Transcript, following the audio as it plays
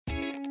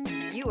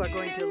You are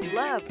going to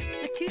love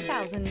the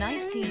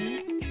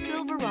 2019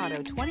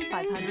 Silverado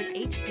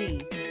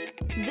 2500HD.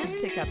 This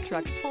pickup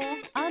truck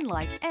pulls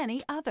unlike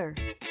any other.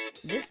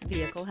 This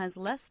vehicle has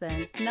less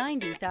than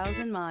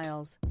 90,000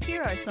 miles.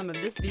 Here are some of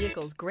this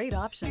vehicle's great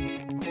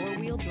options: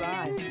 four-wheel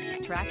drive,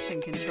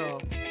 traction control,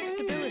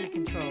 stability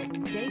control,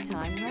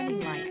 daytime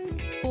running lights,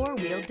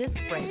 four-wheel disc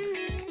brakes,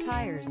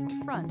 tires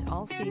front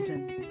all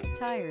season,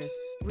 tires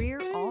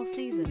rear all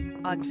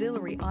season,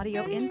 auxiliary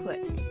audio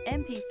input,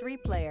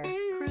 MP3 player,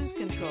 cruise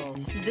control.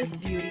 This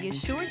beauty is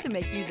sure to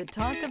make you the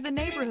talk of the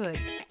neighborhood.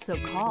 So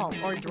call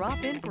or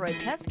drop in for a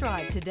test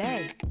drive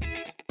today.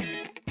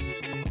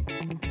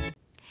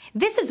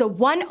 This is a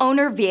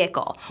one-owner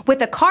vehicle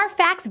with a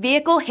CARFAX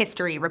Vehicle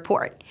History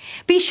Report.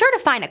 Be sure to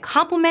find a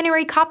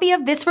complimentary copy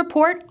of this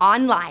report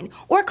online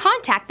or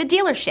contact the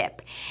dealership.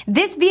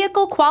 This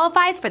vehicle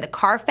qualifies for the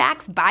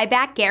CARFAX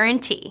Buyback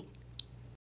Guarantee.